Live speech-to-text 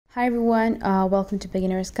Hi everyone, welcome to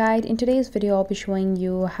Beginner's Guide. In today's video, I'll be showing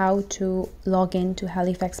you how to log in to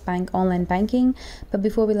Halifax Bank online banking. But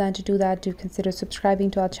before we learn to do that, do consider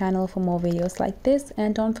subscribing to our channel for more videos like this.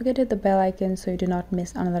 And don't forget to hit the bell icon so you do not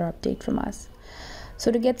miss another update from us.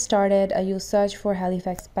 So to get started, you'll search for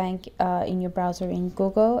Halifax Bank in your browser in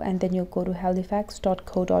Google, and then you'll go to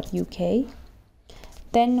halifax.co.uk.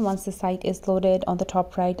 Then once the site is loaded, on the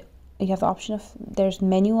top right, you have the option of there's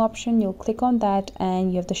menu option. You'll click on that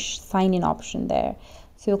and you have the sign in option there.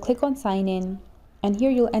 So you'll click on sign in, and here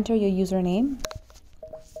you'll enter your username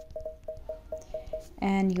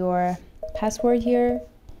and your password here.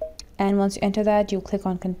 And once you enter that, you'll click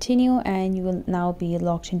on continue, and you will now be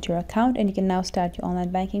logged into your account, and you can now start your online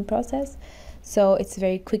banking process. So it's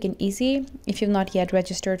very quick and easy. If you've not yet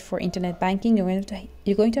registered for internet banking, you're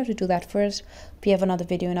going to have to do that first. We have another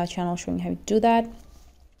video in our channel showing how to do that.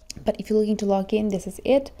 But if you're looking to log in, this is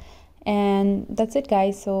it. And that's it,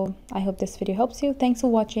 guys. So I hope this video helps you. Thanks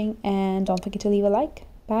for watching, and don't forget to leave a like.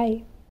 Bye.